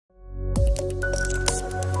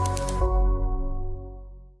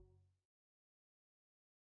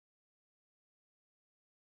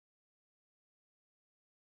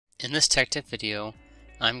In this tech tip video,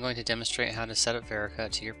 I'm going to demonstrate how to set up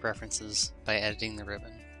Verica to your preferences by editing the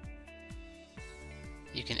ribbon.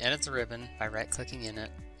 You can edit the ribbon by right-clicking in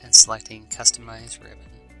it and selecting Customize Ribbon.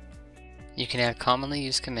 You can add commonly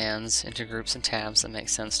used commands into groups and tabs that make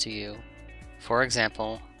sense to you. For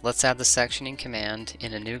example, let's add the sectioning command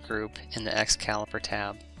in a new group in the Excaliper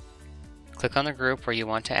tab. Click on the group where you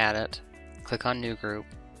want to add it, click on New Group,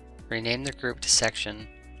 rename the group to Section,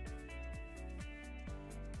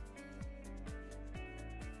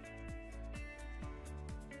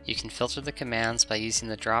 you can filter the commands by using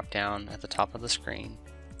the drop-down at the top of the screen.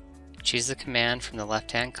 Choose the command from the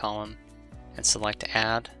left-hand column and select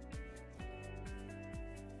Add.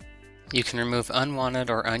 You can remove unwanted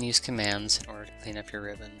or unused commands in order to clean up your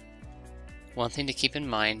ribbon. One thing to keep in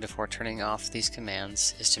mind before turning off these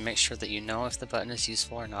commands is to make sure that you know if the button is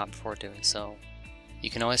useful or not before doing so. You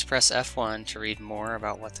can always press F1 to read more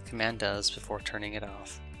about what the command does before turning it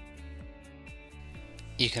off.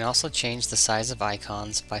 You can also change the size of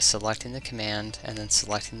icons by selecting the command and then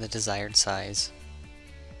selecting the desired size.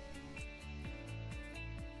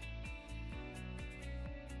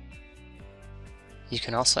 You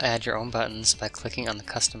can also add your own buttons by clicking on the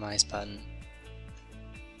Customize button.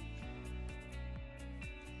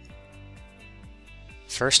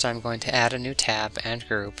 First, I'm going to add a new tab and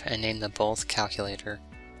group and name them both Calculator.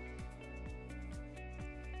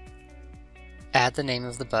 Add the name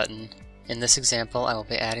of the button. In this example, I will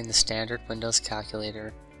be adding the standard Windows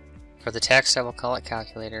calculator. For the text, I will call it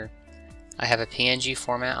Calculator. I have a PNG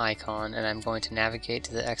format icon and I'm going to navigate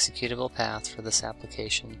to the executable path for this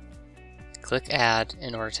application. Click Add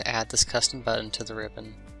in order to add this custom button to the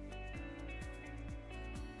ribbon.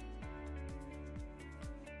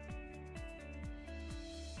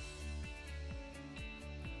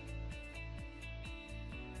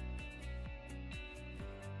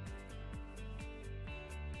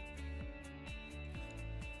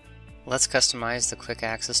 Let's customize the Quick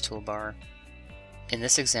Access toolbar. In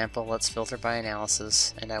this example, let's filter by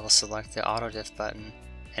analysis, and I will select the AutoDiff button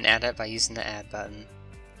and add it by using the Add button.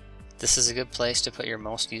 This is a good place to put your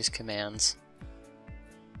most used commands.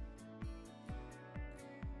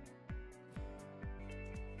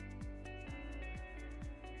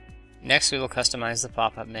 Next, we will customize the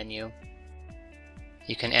pop-up menu.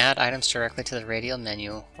 You can add items directly to the radial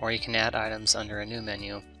menu, or you can add items under a new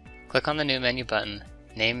menu. Click on the New Menu button.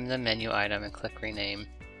 Name the menu item and click Rename.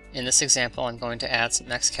 In this example, I'm going to add some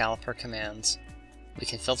Excaliper commands. We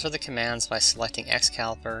can filter the commands by selecting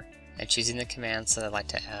Excaliper and choosing the commands that I'd like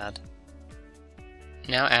to add.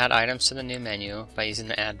 Now add items to the new menu by using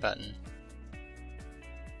the Add button.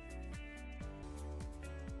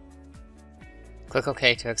 Click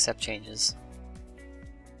OK to accept changes.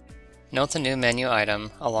 Note the new menu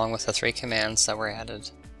item along with the 3 commands that were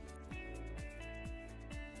added.